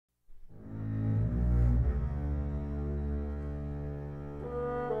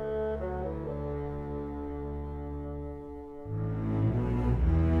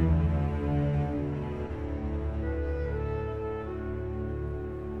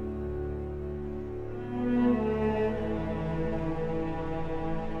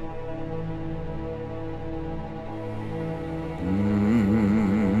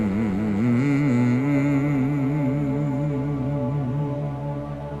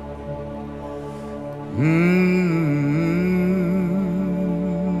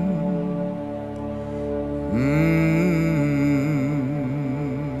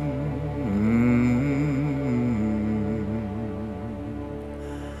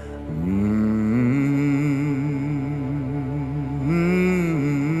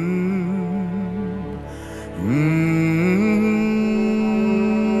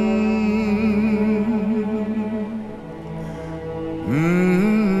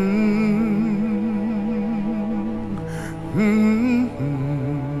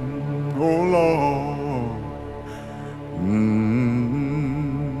Oh Lord.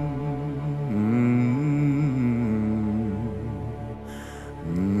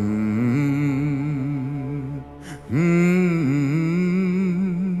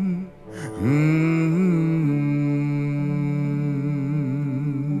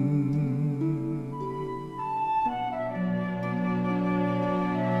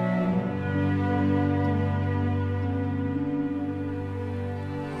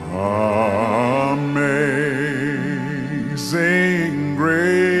 Amazing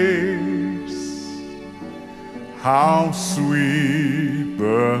grace, how sweet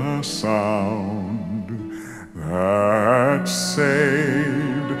the sound that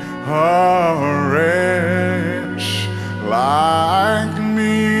saved a wretch like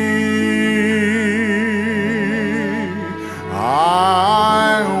me.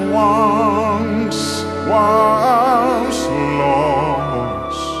 I once was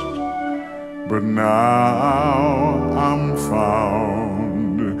lost, but now I'm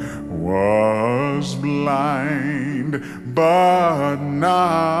found, was blind, but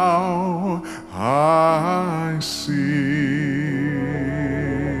now I see.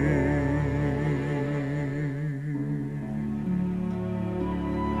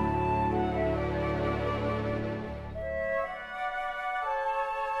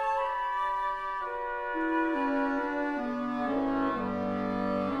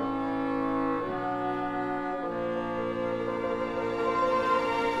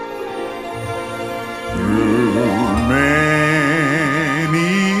 Through many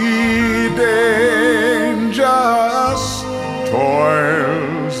dangers,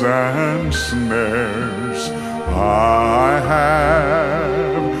 toils and snares, I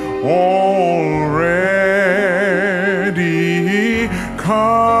have already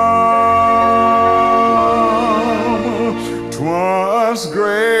come. 'Twas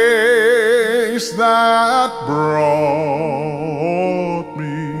grace that brought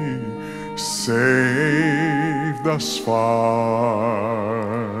me safe thus far,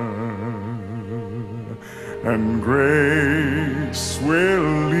 and grace will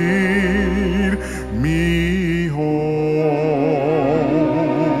lead me home.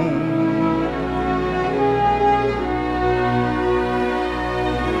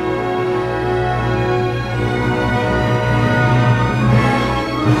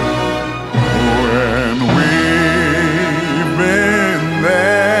 When we've been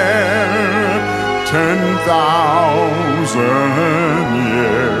there 10,000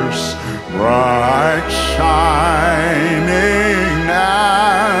 years, bright shining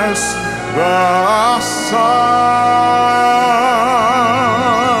as the sun,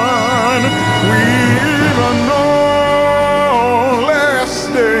 we've no less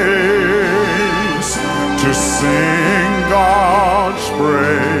days to sing God's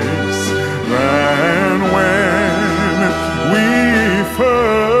praise